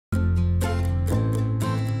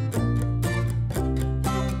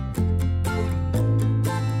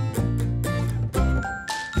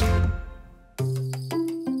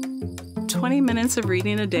20 minutes of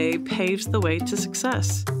reading a day paves the way to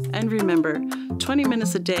success. And remember, 20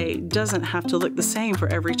 minutes a day doesn't have to look the same for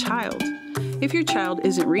every child. If your child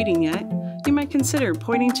isn't reading yet, you might consider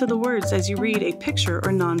pointing to the words as you read a picture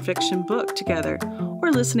or nonfiction book together,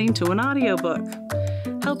 or listening to an audiobook.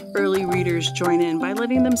 Help early readers join in by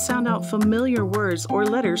letting them sound out familiar words or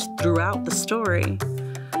letters throughout the story.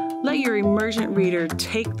 Let your emergent reader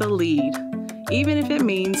take the lead, even if it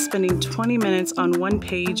means spending 20 minutes on one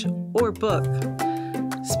page or book.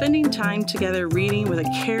 Spending time together reading with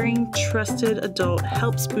a caring, trusted adult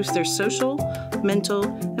helps boost their social, mental,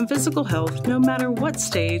 and physical health no matter what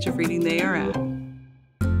stage of reading they are at.